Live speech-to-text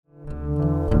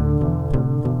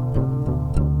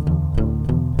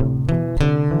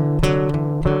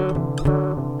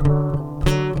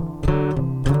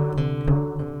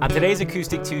today's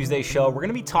Acoustic Tuesday show, we're going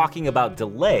to be talking about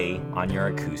delay on your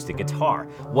acoustic guitar.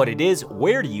 What it is,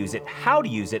 where to use it, how to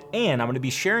use it, and I'm going to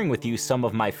be sharing with you some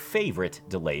of my favorite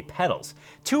delay pedals,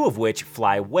 two of which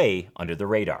fly way under the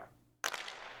radar.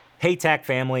 Hey TAC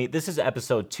family, this is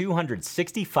episode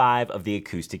 265 of the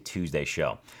Acoustic Tuesday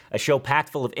show, a show packed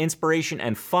full of inspiration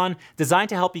and fun designed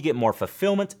to help you get more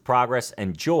fulfillment, progress,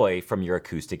 and joy from your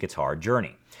acoustic guitar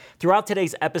journey. Throughout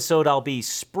today's episode, I'll be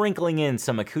sprinkling in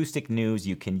some acoustic news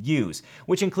you can use,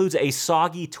 which includes a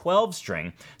soggy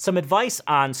 12-string, some advice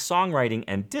on songwriting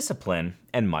and discipline,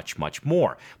 and much, much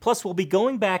more. Plus, we'll be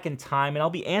going back in time and I'll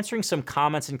be answering some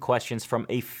comments and questions from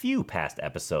a few past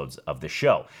episodes of the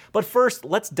show. But first,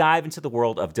 let's dive into the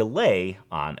world of delay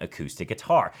on acoustic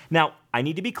guitar. Now, I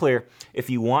need to be clear, if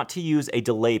you want to use a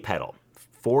delay pedal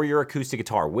for your acoustic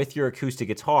guitar, with your acoustic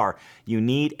guitar, you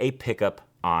need a pickup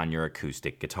on your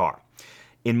acoustic guitar.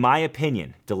 In my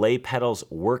opinion, delay pedals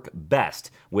work best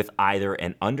with either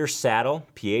an under-saddle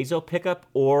piezo pickup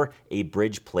or a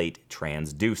bridge plate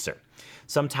transducer.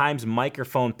 Sometimes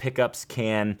microphone pickups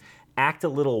can act a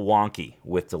little wonky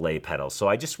with delay pedals, so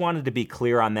I just wanted to be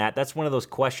clear on that. That's one of those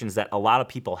questions that a lot of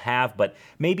people have, but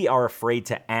maybe are afraid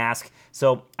to ask,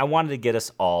 so I wanted to get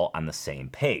us all on the same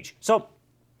page. So,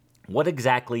 what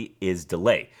exactly is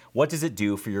delay? What does it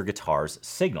do for your guitar's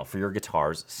signal, for your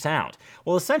guitar's sound?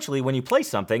 Well, essentially, when you play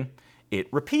something, it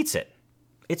repeats it.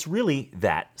 It's really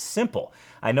that simple.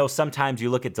 I know sometimes you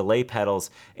look at delay pedals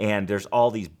and there's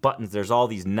all these buttons, there's all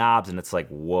these knobs, and it's like,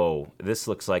 whoa, this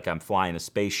looks like I'm flying a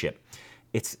spaceship.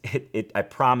 I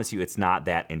promise you, it's not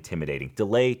that intimidating.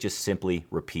 Delay just simply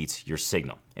repeats your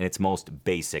signal in its most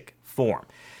basic form.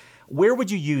 Where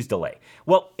would you use delay?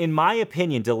 Well, in my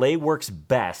opinion, delay works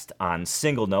best on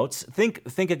single notes. Think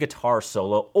a guitar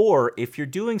solo, or if you're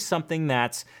doing something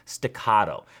that's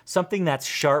staccato, something that's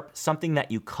sharp, something that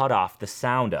you cut off the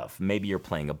sound of. Maybe you're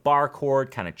playing a bar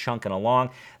chord, kind of chunking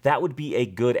along. That would be a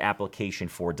good application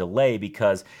for delay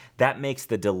because that makes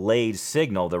the delayed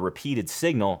signal, the repeated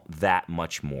signal, that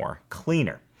much more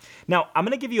cleaner. Now, I'm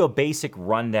going to give you a basic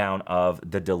rundown of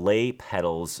the delay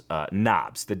pedal's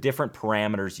knobs, the different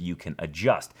parameters you can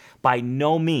adjust. By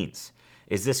no means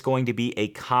is this going to be a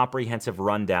comprehensive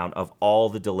rundown of all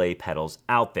the delay pedals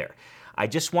out there. I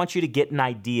just want you to get an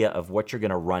idea of what you're going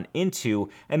to run into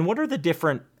and what are the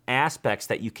different aspects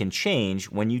that you can change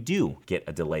when you do get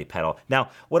a delay pedal. Now,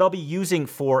 what I'll be using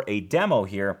for a demo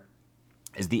here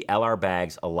is the LR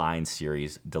Baggs Align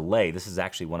Series delay. This is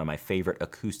actually one of my favorite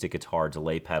acoustic guitar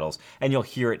delay pedals, and you'll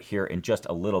hear it here in just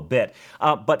a little bit.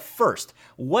 But first,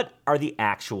 what are the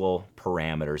actual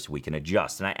parameters we can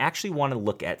adjust? And I actually want to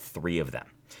look at three of them.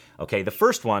 Okay, the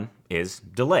first one is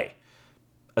delay,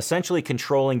 essentially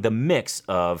controlling the mix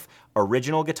of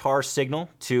original guitar signal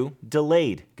to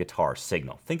delayed guitar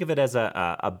signal. Think of it as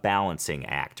a balancing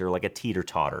act, or like a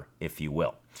teeter-totter, if you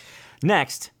will.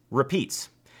 Next, repeats.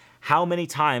 How many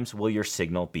times will your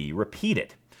signal be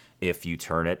repeated? If you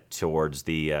turn it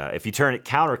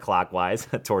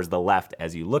counterclockwise towards the left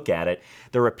as you look at it,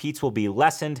 the repeats will be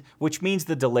lessened, which means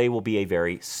the delay will be a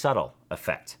very subtle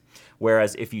effect.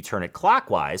 Whereas if you turn it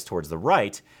clockwise towards the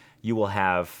right, you will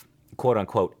have quote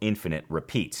unquote infinite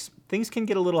repeats. Things can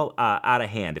get a little out of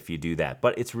hand if you do that,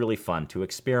 but it's really fun to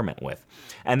experiment with.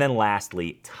 And then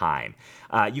lastly, time.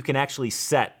 You can actually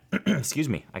set, excuse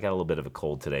me, I got a little bit of a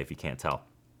cold today if you can't tell.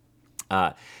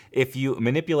 If you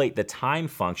manipulate the time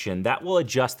function, that will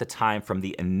adjust the time from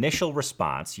the initial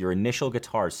response, your initial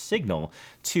guitar signal,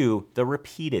 to the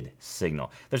repeated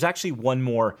signal. There's actually one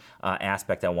more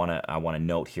aspect I want to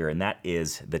note here, and that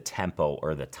is the tempo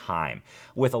or the time.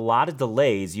 With a lot of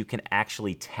delays, you can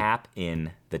actually tap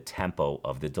in the tempo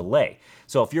of the delay.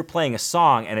 So if you're playing a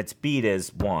song and its beat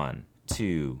is 1,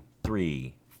 2,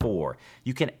 3, 4,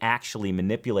 you can actually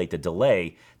manipulate the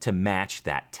delay to match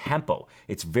that tempo.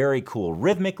 It's very cool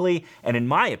rhythmically, and in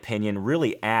my opinion,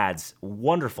 really adds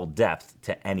wonderful depth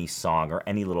to any song or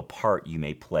any little part you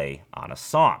may play on a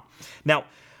song. Now,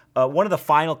 one of the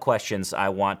final questions I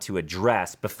want to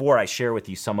address before I share with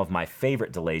you some of my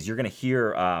favorite delays, you're going to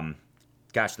hear,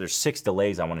 there's 6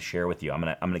 delays I want to share with you. I'm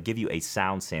gonna give you a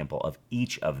sound sample of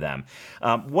each of them.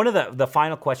 One of the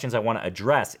final questions I want to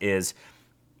address is,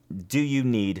 do you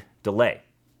need delay?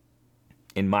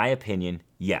 In my opinion,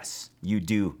 yes, you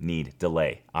do need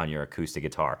delay on your acoustic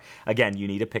guitar. Again, you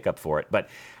need a pickup for it, but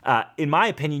in my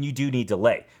opinion, you do need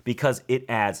delay because it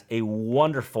adds a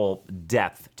wonderful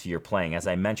depth to your playing, as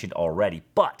I mentioned already,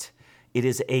 but it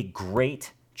is a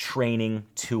great training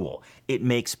tool. It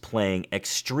makes playing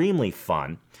extremely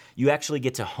fun. You actually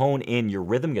get to hone in your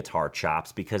rhythm guitar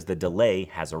chops because the delay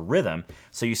has a rhythm,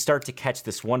 so you start to catch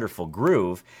this wonderful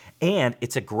groove, and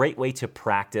it's a great way to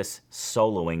practice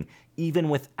soloing even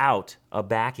without a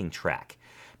backing track.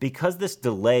 Because this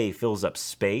delay fills up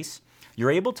space, you're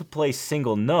able to play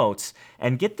single notes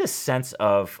and get this sense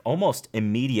of almost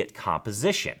immediate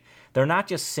composition. They're not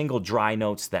just single dry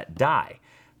notes that die,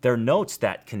 they're notes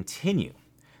that continue.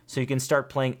 So you can start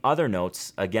playing other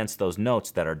notes against those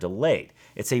notes that are delayed.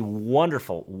 It's a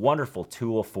wonderful, wonderful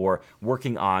tool for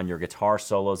working on your guitar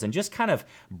solos and just kind of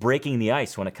breaking the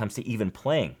ice when it comes to even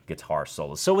playing guitar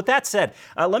solos. So with that said,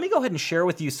 let me go ahead and share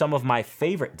with you some of my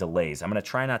favorite delays. I'm gonna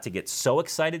try not to get so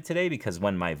excited today because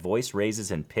when my voice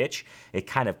raises in pitch, it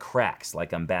kind of cracks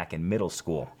like I'm back in middle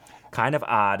school. Kind of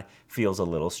odd, feels a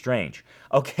little strange.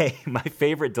 Okay, my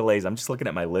favorite delays, I'm just looking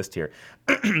at my list here.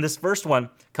 This first one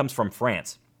comes from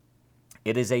France.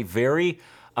 It is a very,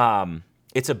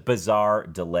 it's a bizarre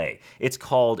delay. It's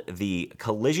called the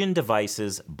Collision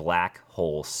Devices Black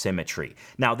Hole Symmetry.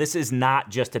 Now, this is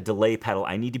not just a delay pedal.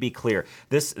 I need to be clear.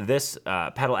 This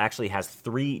pedal actually has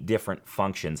 3 different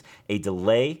functions: a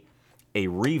delay, a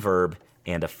reverb,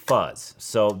 and a fuzz.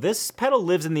 So this pedal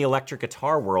lives in the electric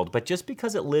guitar world, but just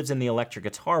because it lives in the electric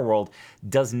guitar world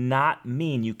does not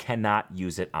mean you cannot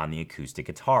use it on the acoustic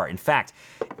guitar. In fact,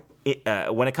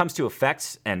 when it comes to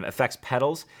effects and effects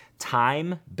pedals,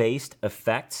 time-based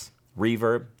effects,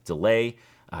 reverb, delay,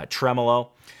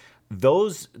 tremolo,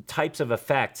 those types of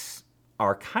effects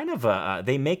are kind of,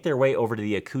 they make their way over to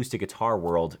the acoustic guitar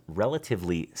world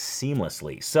relatively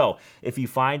seamlessly. So if you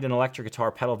find an electric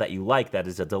guitar pedal that you like, that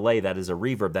is a delay, that is a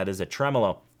reverb, that is a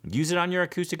tremolo, use it on your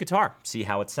acoustic guitar, see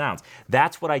how it sounds.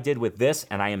 That's what I did with this,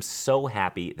 and I am so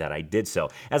happy that I did so.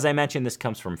 As I mentioned, this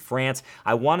comes from France.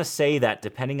 I want to say that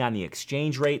depending on the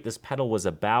exchange rate, this pedal was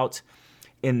about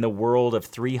in the world of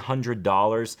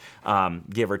 $300,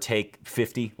 give or take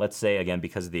 50, let's say, again,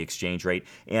 because of the exchange rate.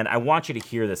 And I want you to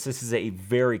hear this. This is a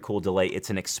very cool delay. It's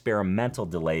an experimental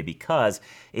delay because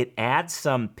it adds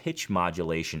some pitch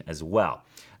modulation as well.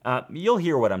 You'll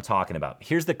hear what I'm talking about.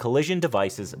 Here's the Collision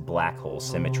Devices Black Hole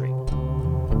Symmetry.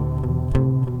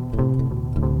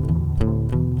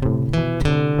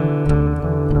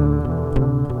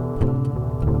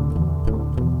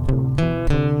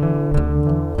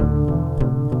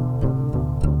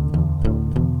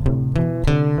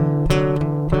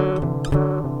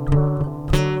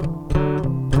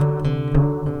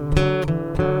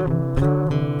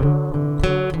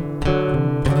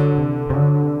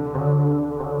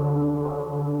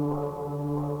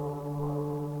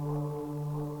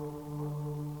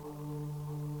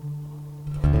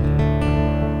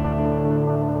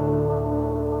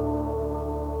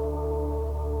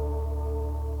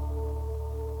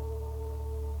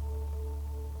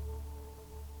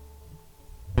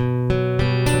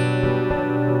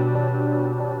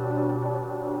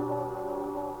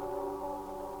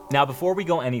 Now, before we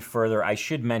go any further, I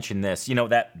should mention this. You know,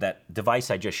 that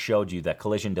device I just showed you, that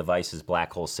Collision Devices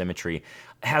Black Hole Symmetry,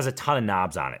 has a ton of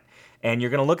knobs on it. And you're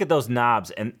gonna look at those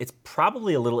knobs, and it's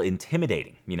probably a little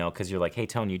intimidating, you know, because you're like, hey,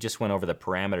 Tone, you just went over the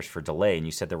parameters for delay, and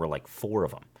you said there were like 4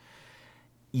 of them.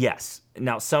 Yes,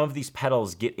 now some of these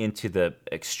pedals get into the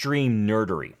extreme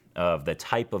nerdery of the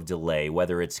type of delay,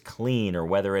 whether it's clean or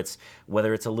whether it's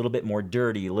a little bit more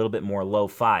dirty, a little bit more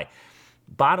lo-fi.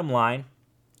 Bottom line,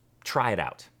 try it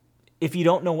out. If you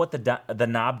don't know what the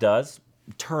knob does,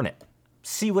 turn it.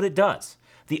 See what it does.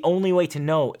 The only way to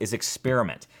know is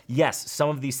experiment. Yes, some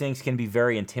of these things can be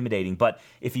very intimidating, but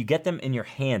if you get them in your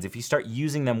hands, if you start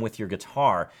using them with your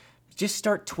guitar, just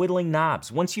start twiddling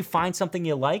knobs. Once you find something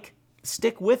you like,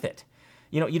 stick with it.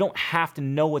 You know, you don't have to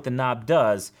know what the knob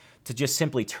does to just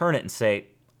simply turn it and say,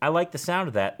 I like the sound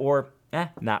of that, or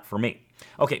not for me.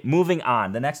 Okay, moving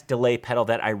on. The next delay pedal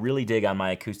that I really dig on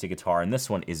my acoustic guitar, and this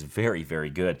one is very,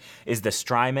 very good, is the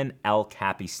Strymon El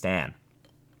Capistan.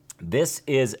 This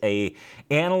is an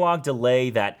analog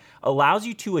delay that allows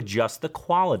you to adjust the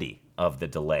quality of the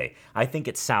delay. I think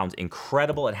it sounds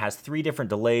incredible. It has 3 different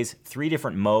delays, 3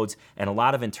 different modes, and a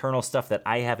lot of internal stuff that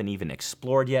I haven't even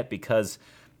explored yet because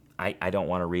I don't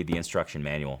want to read the instruction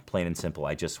manual. Plain and simple,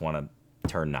 I just want to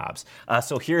turn knobs.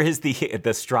 So here is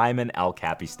the Strymon El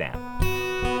Capistan.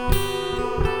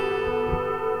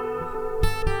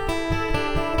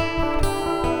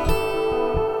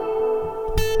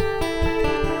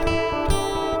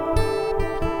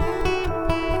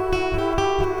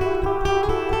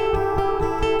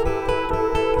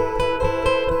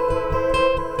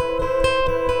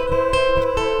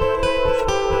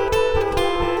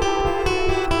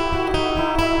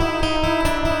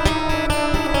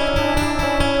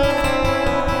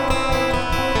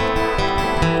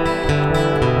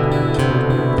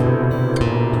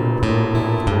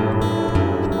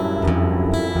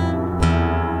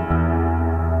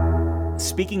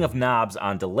 speaking of knobs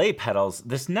on delay pedals,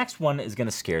 this next one is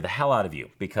gonna scare the hell out of you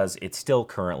because it still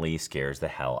currently scares the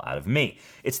hell out of me.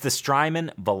 It's the Strymon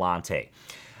Volante.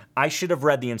 I should have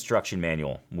read the instruction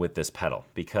manual with this pedal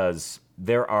because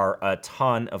there are a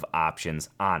ton of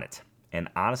options on it. And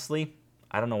honestly,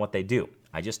 I don't know what they do.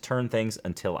 I just turn things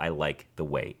until I like the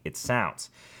way it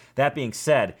sounds. That being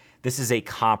said, this is a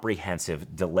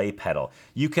comprehensive delay pedal.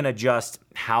 You can adjust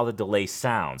how the delay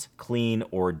sounds, clean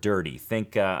or dirty.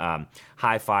 Think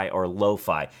hi-fi or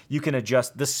lo-fi. You can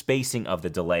adjust the spacing of the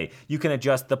delay. You can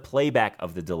adjust the playback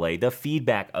of the delay, the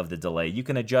feedback of the delay. You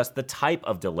can adjust the type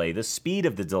of delay, the speed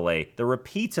of the delay, the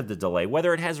repeats of the delay,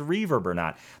 whether it has reverb or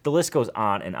not. The list goes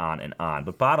on and on and on.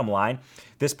 But bottom line,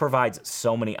 this provides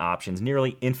so many options,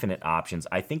 nearly infinite options.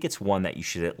 I think it's one that you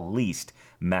should at least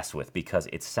mess with because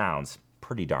it sounds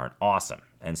pretty darn awesome.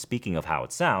 And speaking of how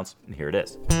it sounds, here it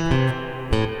is.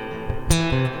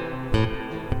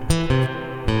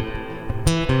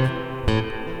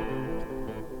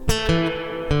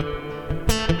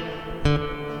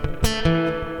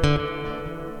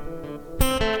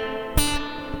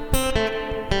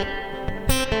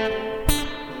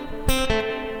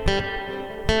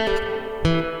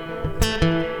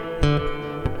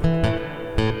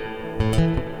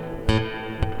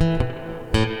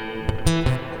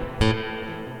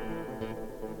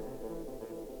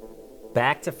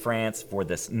 Back to France for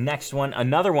this next one,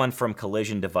 another one from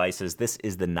Collision Devices. This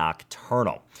is the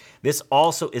Nocturnal. This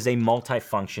also is a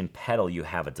multifunction pedal. You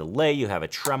have a delay, you have a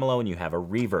tremolo, and you have a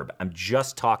reverb. I'm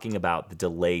just talking about the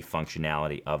delay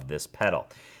functionality of this pedal.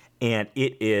 And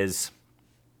it is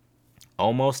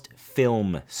almost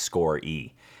film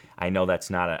score-y. I know that's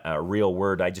not a real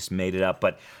word, I just made it up,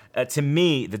 but to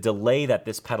me, the delay that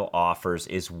this pedal offers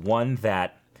is one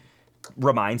that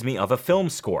reminds me of a film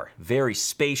score. Very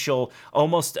spatial,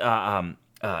 almost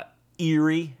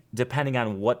eerie, depending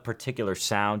on what particular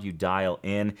sound you dial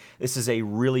in. This is a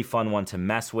really fun one to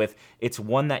mess with. It's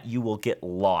one that you will get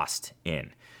lost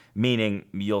in, meaning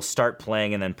you'll start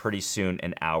playing and then pretty soon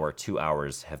an hour, 2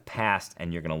 hours have passed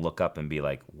and you're gonna look up and be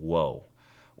like, whoa,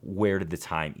 where did the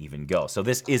time even go? So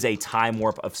this is a time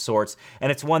warp of sorts,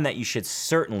 and it's one that you should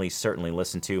certainly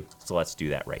listen to. So let's do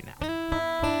that right now.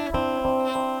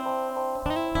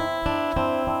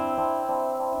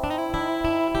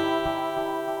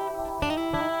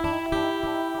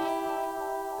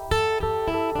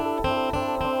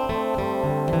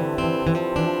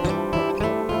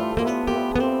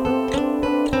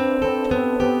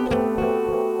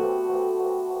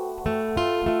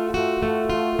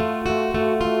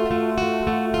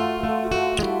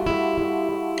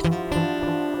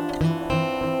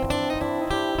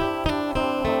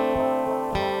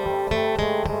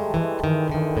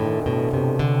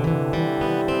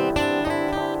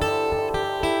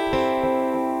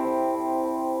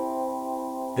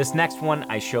 This next one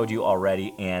I showed you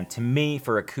already, and to me,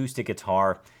 for acoustic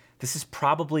guitar, this is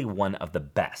probably one of the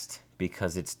best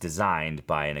because it's designed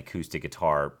by an acoustic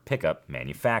guitar pickup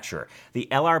manufacturer, the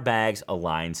LR Baggs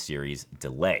Align Series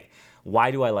Delay. Why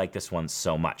do I like this one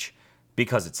so much?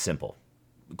 Because it's simple.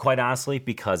 Quite honestly,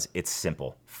 because it's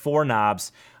simple. 4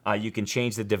 knobs, you can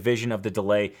change the division of the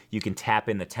delay, you can tap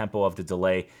in the tempo of the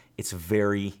delay. It's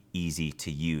very easy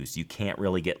to use. You can't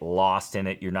really get lost in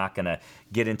it. You're not gonna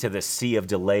get into the sea of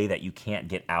delay that you can't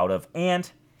get out of.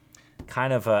 And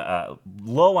kind of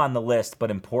low on the list, but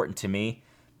important to me,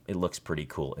 it looks pretty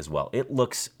cool as well. It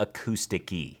looks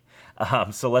acoustic-y.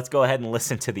 So let's go ahead and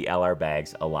listen to the LR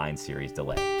Baggs Align Series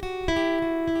Delay.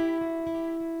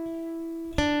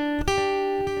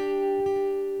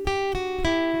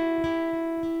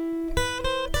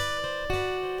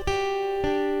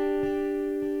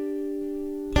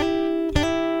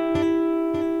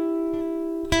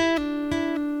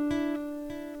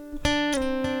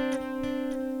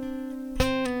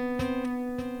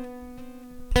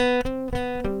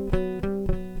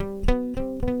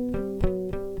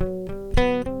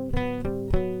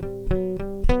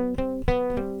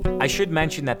 I should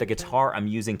mention that the guitar I'm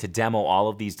using to demo all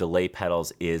of these delay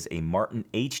pedals is a Martin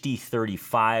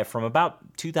HD35 from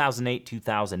about 2008,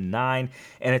 2009,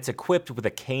 and it's equipped with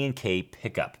a K&K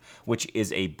pickup, which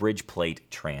is a bridge plate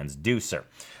transducer.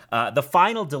 The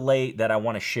final delay that I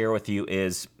want to share with you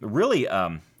is really,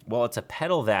 well, it's a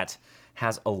pedal that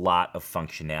has a lot of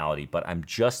functionality, but I'm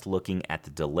just looking at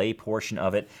the delay portion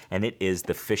of it, and it is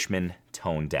the Fishman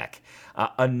Tone Deck.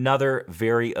 Another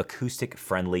very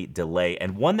acoustic-friendly delay,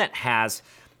 and one that has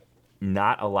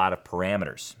not a lot of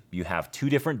parameters. You have 2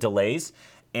 different delays,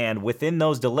 and within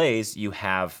those delays, you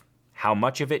have how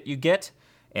much of it you get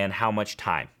and how much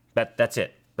time. That's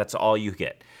it. That's all you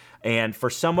get. And for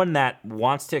someone that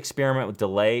wants to experiment with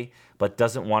delay but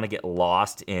doesn't want to get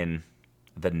lost in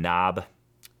the knob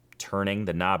turning,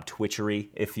 the knob twitchery,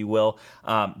 if you will,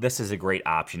 this is a great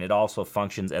option. It also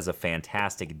functions as a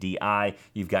fantastic DI.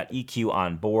 You've got EQ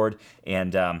on board,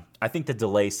 and I think the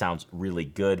delay sounds really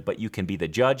good, but you can be the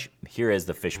judge. Here is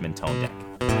the Fishman Tone Deck.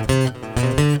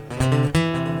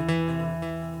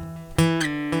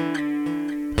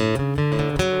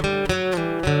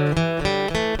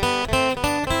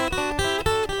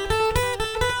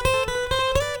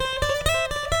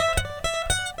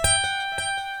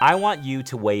 I want you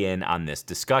to weigh in on this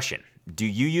discussion. Do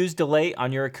you use delay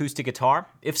on your acoustic guitar?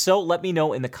 If so, let me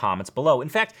know in the comments below. In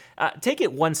fact, take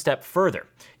it one step further.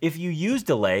 If you use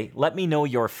delay, let me know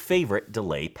your favorite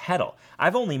delay pedal.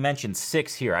 I've only mentioned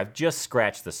 6 here. I've just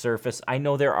scratched the surface. I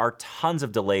know there are tons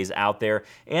of delays out there,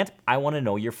 and I want to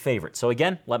know your favorite. So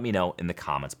again, let me know in the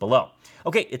comments below.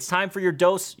 Okay, it's time for your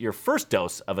dose, your first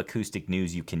dose of acoustic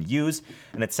news you can use,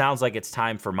 and it sounds like it's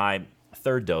time for my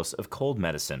third dose of cold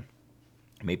medicine.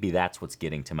 Maybe that's what's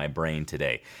getting to my brain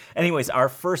today. Anyways, our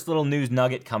first little news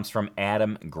nugget comes from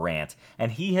Adam Grant,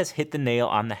 and he has hit the nail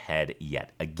on the head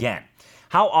yet again.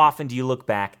 How often do you look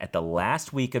back at the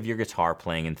last week of your guitar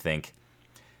playing and think,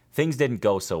 things didn't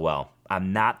go so well.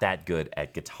 I'm not that good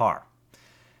at guitar.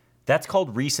 That's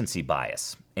called recency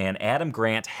bias, and Adam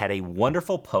Grant had a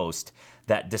wonderful post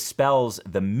that dispels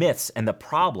the myths and the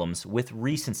problems with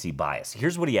recency bias.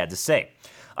 Here's what he had to say.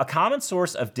 A common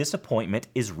source of disappointment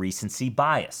is recency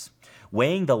bias,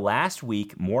 weighing the last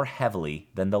week more heavily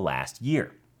than the last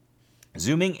year.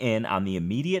 Zooming in on the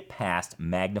immediate past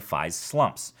magnifies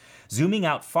slumps. Zooming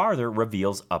out farther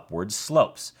reveals upward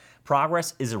slopes.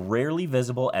 Progress is rarely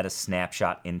visible at a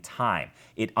snapshot in time.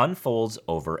 It unfolds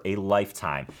over a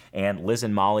lifetime. And Liz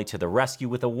and Molly to the rescue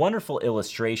with a wonderful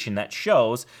illustration that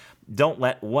shows don't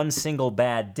let one single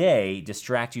bad day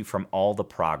distract you from all the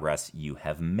progress you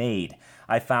have made.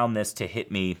 I found this to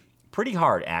hit me pretty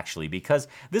hard, actually, because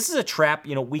this is a trap,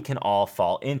 we can all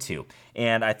fall into.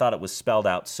 And I thought it was spelled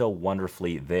out so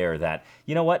wonderfully there that,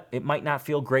 you know what, it might not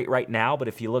feel great right now, but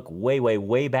if you look way, way,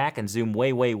 way back and zoom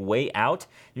way, way, way out,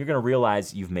 you're going to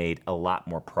realize you've made a lot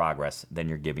more progress than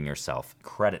you're giving yourself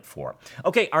credit for.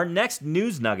 Okay, our next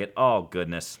news nugget, oh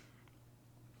goodness.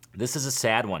 This is a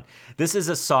sad one. This is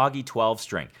a soggy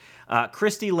 12-string.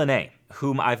 Christy Lene,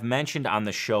 whom I've mentioned on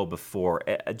the show before,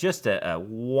 just a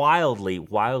wildly,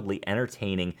 wildly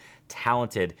entertaining,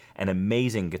 talented, and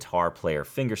amazing guitar player,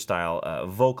 fingerstyle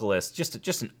vocalist,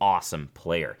 just an awesome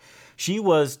player. She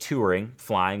was touring,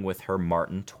 flying with her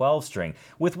Martin 12-string,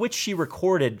 with which she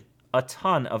recorded a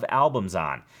ton of albums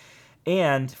on.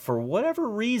 And for whatever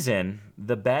reason,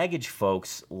 the baggage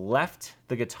folks left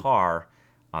the guitar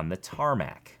on the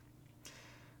tarmac,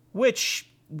 which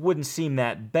wouldn't seem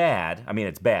that bad. I mean,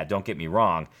 it's bad, don't get me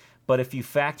wrong, but if you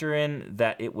factor in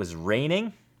that it was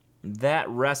raining, that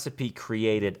recipe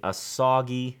created a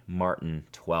soggy Martin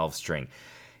 12-string.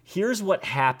 Here's what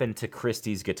happened to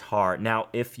Christy's guitar. Now,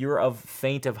 if you're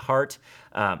faint of heart,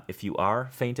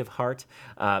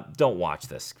 don't watch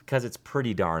this because it's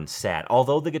pretty darn sad.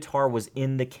 Although the guitar was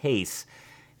in the case,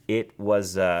 it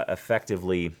was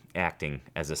effectively acting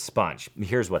as a sponge.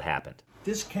 Here's what happened.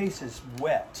 This case is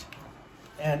wet,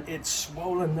 and it's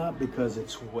swollen up because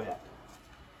it's wet.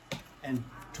 And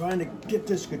trying to get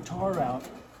this guitar out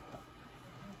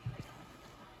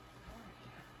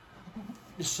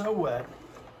is so wet.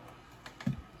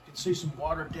 You can see some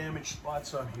water damage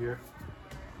spots on here.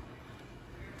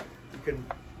 You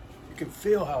can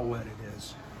feel how wet it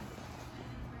is.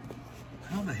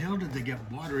 How the hell did they get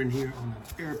water in here on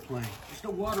an airplane? There's no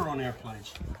water on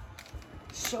airplanes.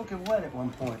 It's soaking wet at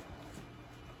one point.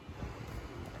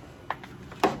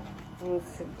 The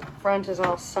front is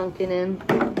all sunken in.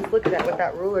 Look at that with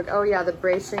that ruler. Oh yeah, the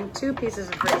bracing. 2 pieces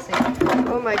of bracing.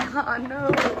 Oh my God, no.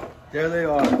 There they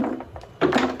are.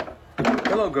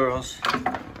 Hello, girls.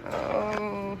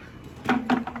 Oh.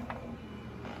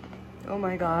 Oh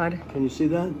my God. Can you see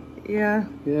that? Yeah.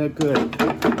 Yeah, good.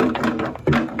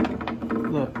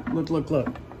 Look.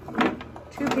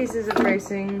 2 pieces of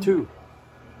bracing. 2.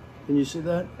 Can you see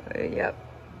that? Yep.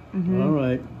 Mm-hmm. All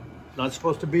right. Not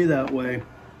supposed to be that way.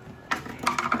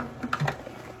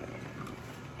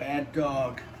 Bad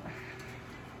dog.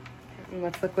 And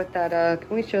let's look with that.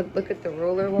 Can we look at the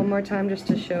ruler one more time just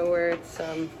to show where it's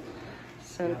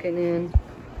sunken in?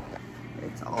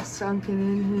 It's all sunken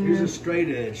in here. Here's a straight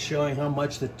edge showing how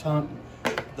much the top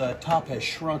has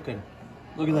shrunken.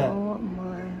 Look at that. Oh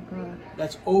my God.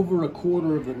 That's over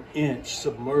 1/4 of an inch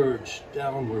submerged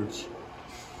downwards.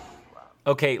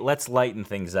 Okay, let's lighten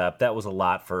things up. That was a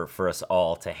lot for us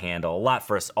all to handle, a lot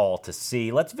for us all to see.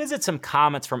 Let's visit some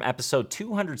comments from episode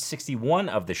 261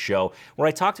 of the show, where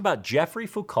I talked about Geoffrey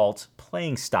Foucault's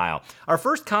playing style. Our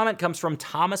first comment comes from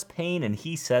Thomas Payne, and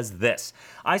he says this: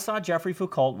 I saw Geoffrey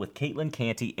Foucault with Caitlin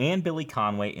Canty and Billy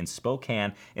Conway in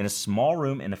Spokane in a small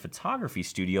room in a photography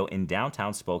studio in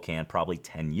downtown Spokane probably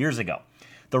 10 years ago.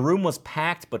 The room was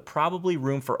packed, but probably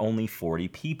room for only 40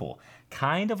 people.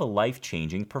 Kind of a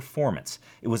life-changing performance.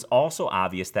 It was also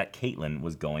obvious that Caitlin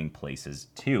was going places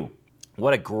too.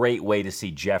 What a great way to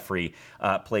see Geoffrey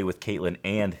play with Caitlin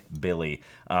and Billy.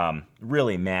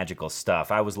 Really magical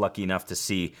stuff. I was lucky enough to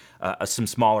see some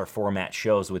smaller format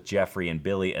shows with Geoffrey and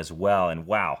Billy as well. And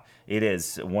wow, it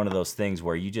is one of those things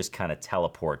where you just kind of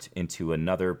teleport into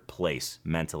another place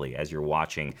mentally as you're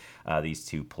watching these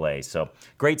two play. So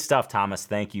great stuff, Thomas.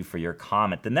 Thank you for your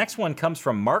comment. The next one comes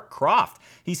from Mark Croft.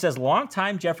 He says,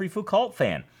 longtime Geoffrey Foucault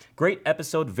fan. Great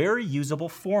episode, very usable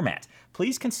format.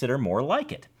 Please consider more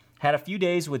like it. Had a few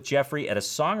days with Geoffrey at a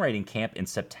songwriting camp in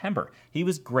September. He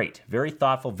was great, very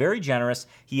thoughtful, very generous.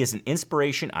 He is an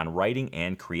inspiration on writing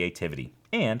and creativity.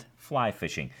 And fly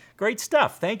fishing. Great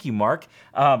stuff. Thank you, Mark.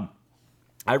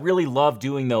 I really love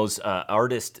doing those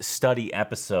artist study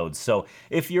episodes. So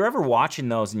if you're ever watching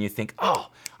those and you think, oh,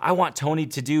 I want Tony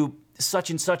to do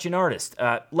such and such an artist,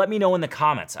 let me know in the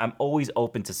comments. I'm always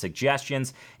open to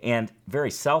suggestions, and very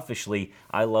selfishly,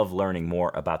 I love learning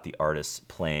more about the artists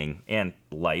playing and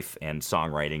life and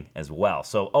songwriting as well.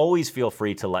 So always feel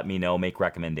free to let me know, make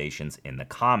recommendations in the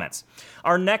comments.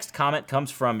 Our next comment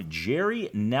comes from Jerry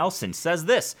Nelson. Says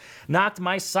this: knocked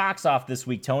my socks off this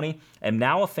week, Tony. Am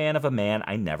now a fan of a man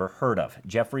I never heard of,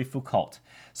 Geoffrey Foucault.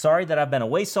 Sorry that I've been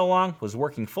away so long, was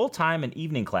working full-time and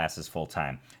evening classes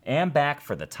full-time. Am back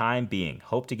for the time being.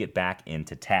 Hope to get back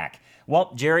into TAC.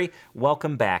 Well, Jerry,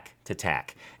 welcome back to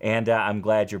TAC. And I'm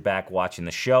glad you're back watching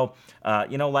the show.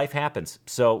 Life happens.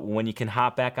 So when you can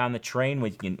hop back on the train,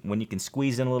 when you can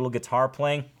squeeze in a little guitar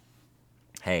playing,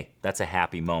 hey, that's a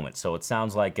happy moment. So it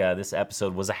sounds like this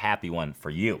episode was a happy one for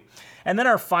you. And then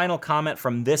our final comment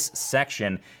from this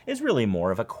section is really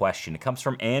more of a question. It comes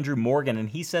from Andrew Morgan, and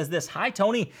he says this: hi,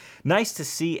 Tony. Nice to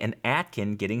see an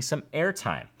Atkin getting some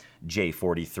airtime.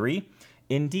 J43.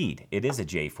 Indeed, it is a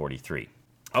J43.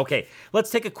 Okay, let's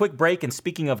take a quick break, and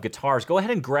speaking of guitars, go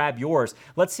ahead and grab yours.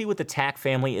 Let's see what the TAC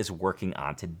family is working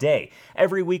on today.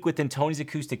 Every week within Tony's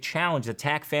Acoustic Challenge, the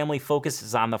TAC family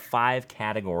focuses on the 5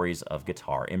 categories of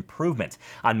guitar improvement.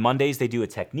 On Mondays, they do a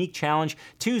technique challenge,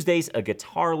 Tuesdays, a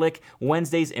guitar lick,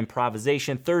 Wednesdays,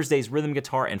 improvisation, Thursdays, rhythm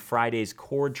guitar, and Fridays,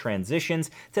 chord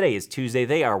transitions. Today is Tuesday.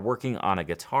 They are working on a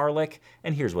guitar lick,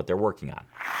 and here's what they're working on.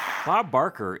 Bob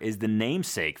Barker is the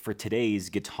namesake for today's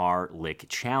Guitar Lick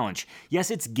Challenge. Yes,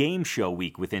 it's game show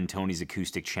week within Tony's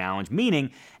Acoustic Challenge,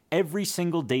 meaning every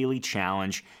single daily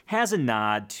challenge has a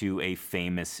nod to a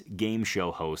famous game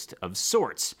show host of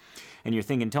sorts. And you're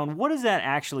thinking, Tone, what does that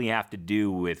actually have to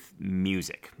do with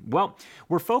music? Well,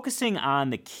 we're focusing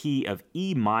on the key of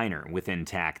E minor within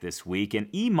TAC this week, and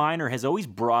E minor has always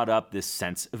brought up this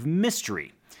sense of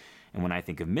mystery. And when I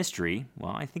think of mystery,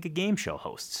 well, I think of game show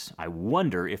hosts. I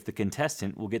wonder if the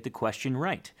contestant will get the question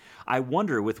right. I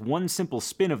wonder, with one simple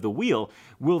spin of the wheel,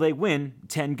 will they win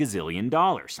 $10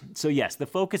 gazillion? So yes, the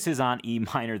focus is on E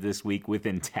minor this week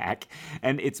within TAC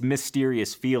and its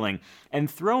mysterious feeling.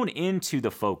 And thrown into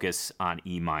the focus on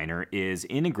E minor is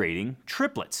integrating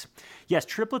triplets. Yes,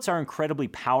 triplets are incredibly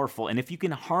powerful, and if you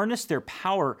can harness their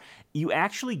power, you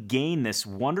actually gain this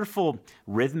wonderful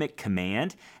rhythmic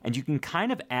command, and you can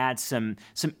kind of add some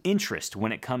interest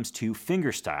when it comes to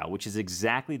fingerstyle, which is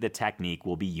exactly the technique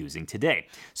we'll be using today.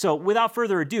 So without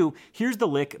further ado, here's the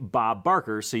lick Bob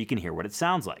Barker so you can hear what it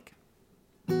sounds like.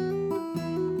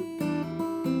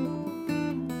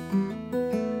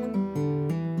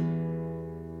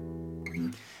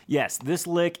 Yes, this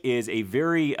lick is a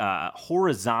very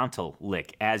horizontal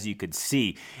lick, as you could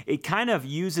see. It kind of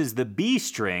uses the B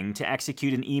string to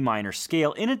execute an E minor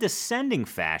scale in a descending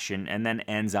fashion and then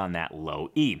ends on that low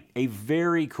E. A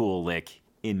very cool lick,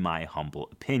 in my humble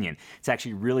opinion. It's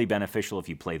actually really beneficial if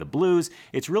you play the blues.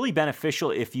 It's really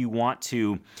beneficial if you want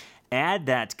to add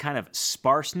that kind of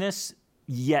sparseness,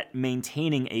 yet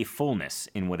maintaining a fullness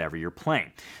in whatever you're playing.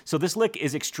 So this lick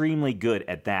is extremely good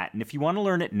at that. And if you want to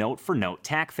learn it note for note,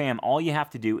 TAC fam, all you have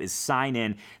to do is sign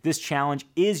in. This challenge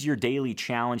is your daily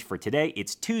challenge for today.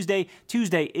 It's Tuesday.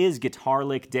 Tuesday is Guitar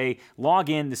Lick Day. Log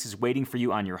in. This is waiting for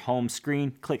you on your home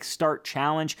screen. Click Start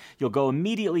Challenge. You'll go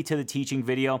immediately to the teaching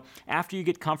video. After you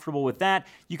get comfortable with that,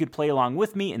 you could play along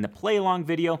with me in the play along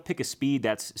video. Pick a speed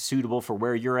that's suitable for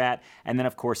where you're at. And then,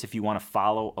 of course, if you want to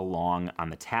follow along on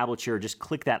the tablature, just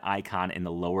click that icon in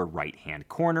the lower right-hand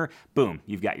corner. Boom,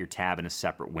 you've got your tab in a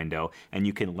separate window, and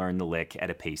you can learn the lick at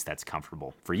a pace that's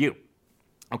comfortable for you.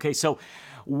 Okay, so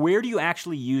where do you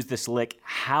actually use this lick?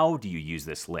 How do you use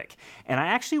this lick? And I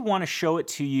actually want to show it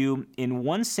to you in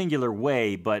one singular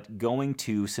way, but going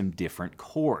to some different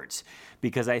chords,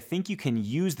 because I think you can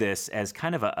use this as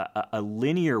kind of a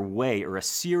linear way or a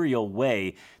serial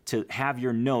way to have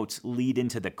your notes lead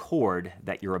into the chord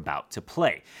that you're about to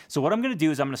play. So what I'm going to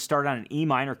do is I'm going to start on an E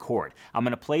minor chord. I'm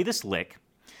going to play this lick,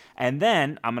 and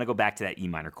then I'm going to go back to that E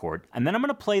minor chord, and then I'm going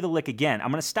to play the lick again.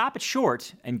 I'm going to stop it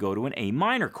short and go to an A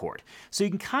minor chord. So you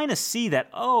can kind of see that,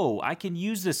 oh, I can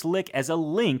use this lick as a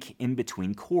link in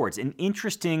between chords, an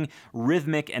interesting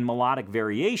rhythmic and melodic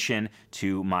variation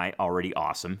to my already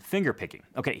awesome finger picking.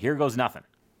 Okay, here goes nothing.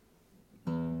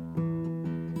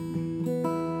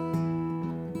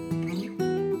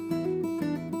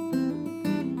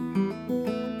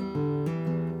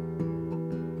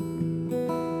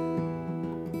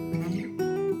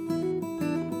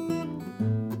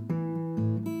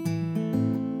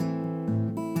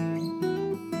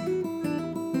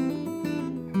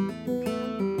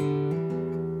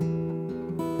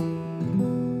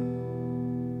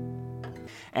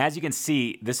 As you can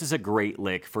see, this is a great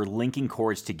lick for linking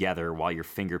chords together while you're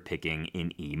finger picking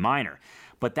in E minor.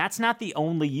 But that's not the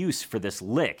only use for this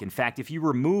lick. In fact, if you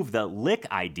remove the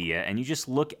lick idea and you just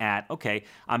look at, okay,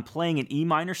 I'm playing an E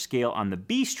minor scale on the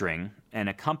B string and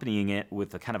accompanying it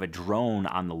with a kind of a drone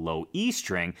on the low E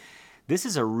string, this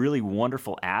is a really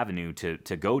wonderful avenue to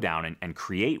go down and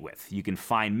create with. You can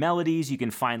find melodies, you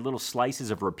can find little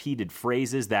slices of repeated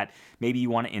phrases that maybe you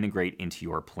want to integrate into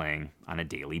your playing on a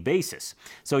daily basis.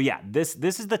 So yeah, this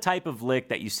is the type of lick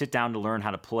that you sit down to learn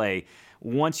how to play.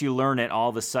 Once you learn it, all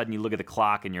of a sudden you look at the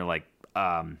clock and you're like,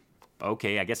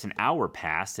 okay, I guess an hour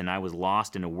passed and I was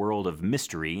lost in a world of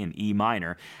mystery in E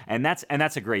minor, and that's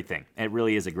a great thing. It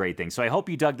really is a great thing. So I hope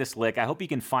you dug this lick. I hope you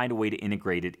can find a way to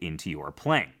integrate it into your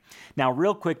playing. Now,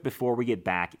 real quick before we get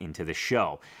back into the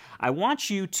show, I want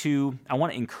to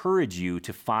encourage you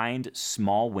to find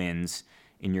small wins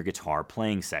in your guitar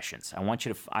playing sessions. I want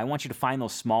you to find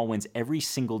those small wins every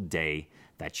single day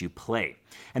that you play.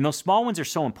 And those small wins are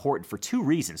so important for two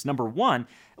reasons. Number one,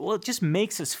 well, it just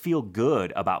makes us feel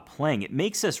good about playing. It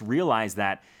makes us realize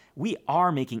that we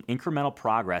are making incremental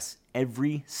progress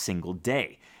every single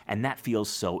day, and that feels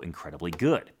so incredibly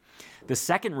good. The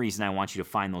second reason I want you to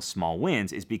find those small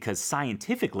wins is because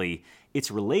scientifically,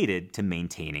 it's related to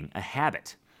maintaining a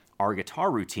habit. Our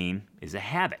guitar routine is a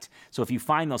habit. So if you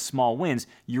find those small wins,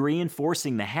 you're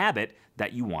reinforcing the habit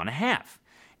that you want to have.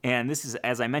 And this is,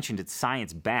 as I mentioned, it's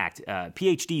science-backed.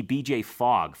 PhD B.J.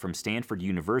 Fogg from Stanford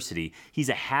University, he's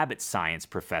a habit science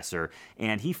professor,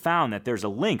 and he found that there's a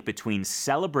link between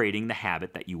celebrating the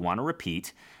habit that you want to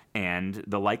repeat and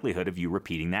the likelihood of you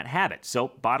repeating that habit. So,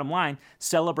 bottom line,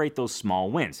 celebrate those small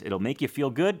wins. It'll make you feel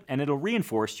good, and it'll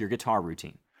reinforce your guitar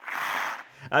routine.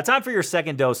 Time for your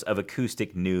second dose of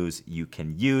acoustic news you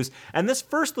can use. And this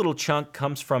first little chunk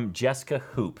comes from Jessica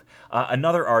Hoop,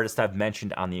 another artist I've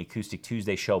mentioned on the Acoustic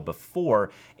Tuesday show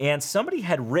before. And somebody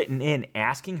had written in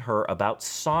asking her about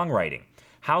songwriting,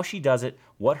 how she does it,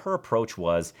 what her approach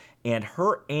was, and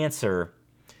her answer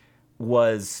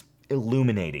was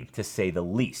illuminating, to say the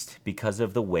least, because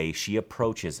of the way she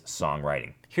approaches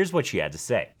songwriting. Here's what she had to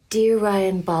say. Dear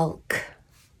Ryan Balk,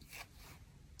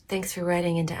 thanks for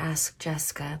writing in to ask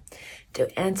Jessica.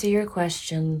 To answer your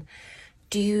question,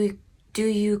 do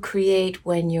you create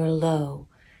when you're low?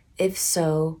 If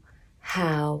so,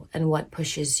 how and what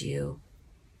pushes you?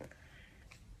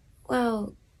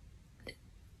 Well,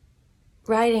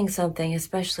 writing something,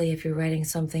 especially if you're writing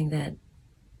something that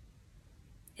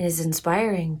is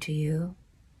inspiring to you,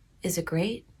 is a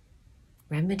great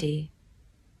remedy.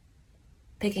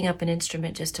 Picking up an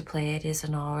instrument just to play it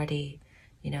isn't already,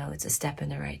 it's a step in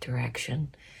the right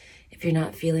direction if you're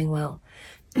not feeling well.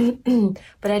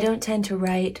 But I don't tend to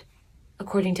write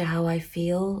according to how I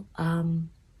feel.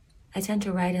 I tend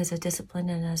to write as a discipline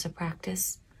and as a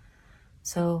practice.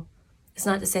 So it's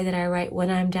not to say that I write when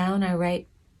I'm down. I write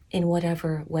in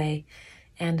whatever way.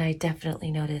 And I definitely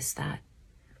notice that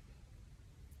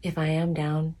if I am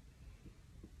down,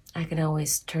 I can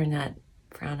always turn that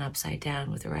frown upside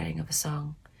down with the writing of a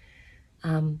song.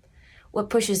 What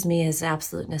pushes me is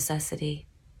absolute necessity.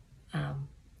 I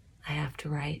have to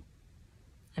write.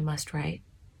 I must write.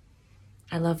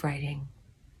 I love writing,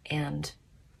 and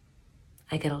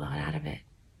I get a lot out of it.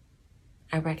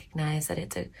 I recognize that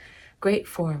it's a great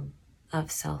form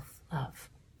of self-love.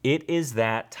 It is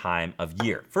that time of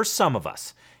year. For some of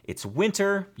us, it's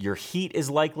winter, your heat is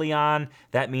likely on.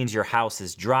 That means your house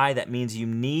is dry. That means you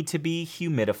need to be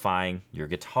humidifying your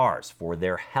guitars for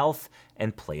their health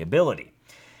and playability.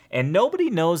 And nobody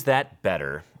knows that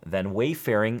better than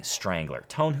Wayfaring Strangler.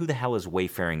 Tone, who the hell is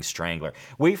Wayfaring Strangler?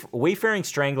 Wayfaring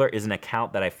Strangler is an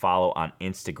account that I follow on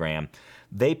Instagram.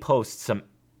 They post some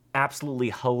absolutely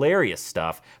hilarious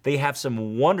stuff. They have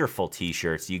some wonderful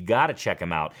t-shirts. You gotta check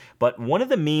them out. But one of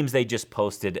the memes they just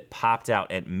posted popped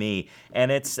out at me,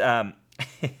 and it's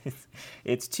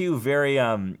it's two very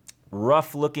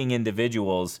rough-looking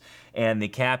individuals, and the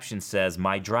caption says,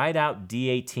 "My dried out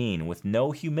D18 with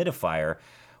no humidifier,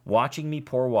 watching me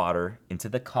pour water into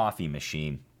the coffee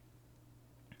machine."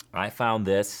 I found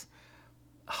this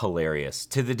hilarious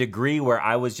to the degree where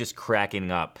I was just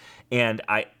cracking up. And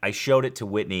I showed it to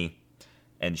Whitney,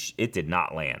 and it did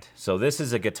not land. So this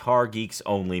is a Guitar Geeks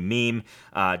only meme.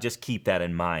 Just keep that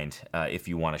in mind if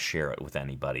you want to share it with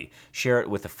anybody. Share it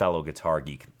with a fellow Guitar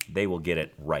Geek. They will get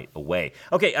it right away.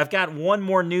 Okay, I've got one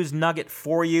more news nugget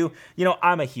for you. You know,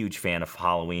 I'm a huge fan of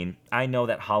Halloween. I know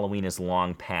that Halloween is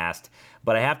long past,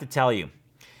 but I have to tell you,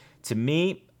 to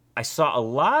me, I saw a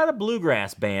lot of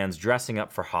bluegrass bands dressing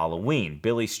up for Halloween.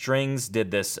 Billy Strings did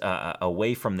this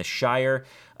Away from the Shire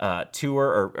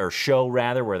tour, or show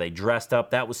rather, where they dressed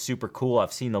up. That was super cool.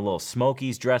 I've seen the Little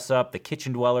Smokies dress up, the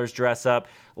Kitchen Dwellers dress up.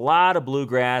 A lot of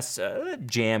bluegrass,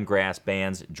 jam grass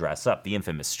bands dress up, the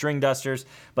infamous String Dusters.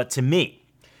 But to me,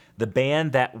 the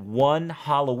band that won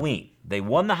Halloween, they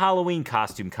won the Halloween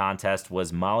costume contest,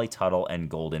 was Molly Tuttle and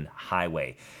Golden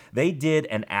Highway. They did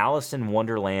an Alice in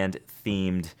Wonderland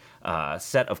themed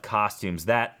set of costumes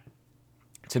that,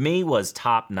 to me, was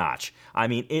top notch. I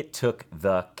mean, it took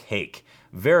the cake.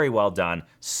 Very well done.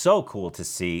 So cool to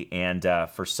see. And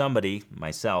for somebody,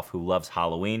 myself, who loves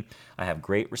Halloween, I have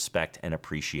great respect and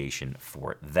appreciation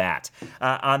for that.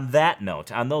 On that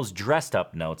note, on those dressed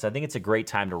up notes, I think it's a great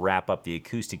time to wrap up the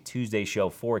Acoustic Tuesday show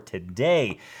for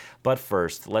today. But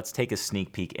first, let's take a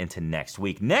sneak peek into next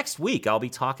week. Next week, I'll be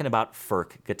talking about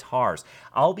Furch guitars.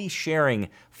 I'll be sharing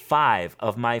 5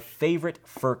 of my favorite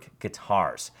Furch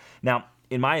guitars. Now,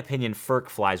 in my opinion, Furch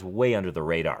flies way under the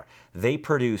radar. They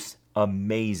produce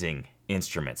amazing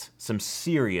instruments, some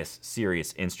serious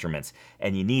instruments,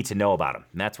 and you need to know about them.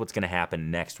 And that's what's going to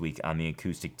happen next week on the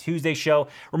Acoustic Tuesday show.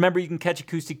 Remember, you can catch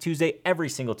Acoustic Tuesday every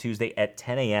single Tuesday at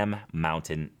 10 a.m.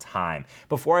 Mountain Time.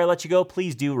 Before I let you go,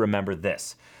 please do remember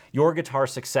this. Your guitar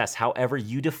success, however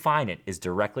you define it, is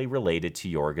directly related to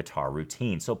your guitar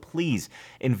routine. So please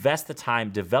invest the time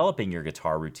developing your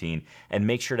guitar routine and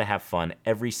make sure to have fun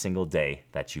every single day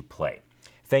that you play.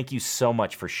 Thank you so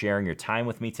much for sharing your time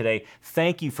with me today.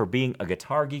 Thank you for being a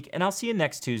guitar geek, and I'll see you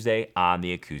next Tuesday on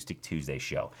the Acoustic Tuesday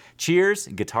show. Cheers,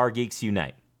 Guitar Geeks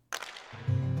Unite.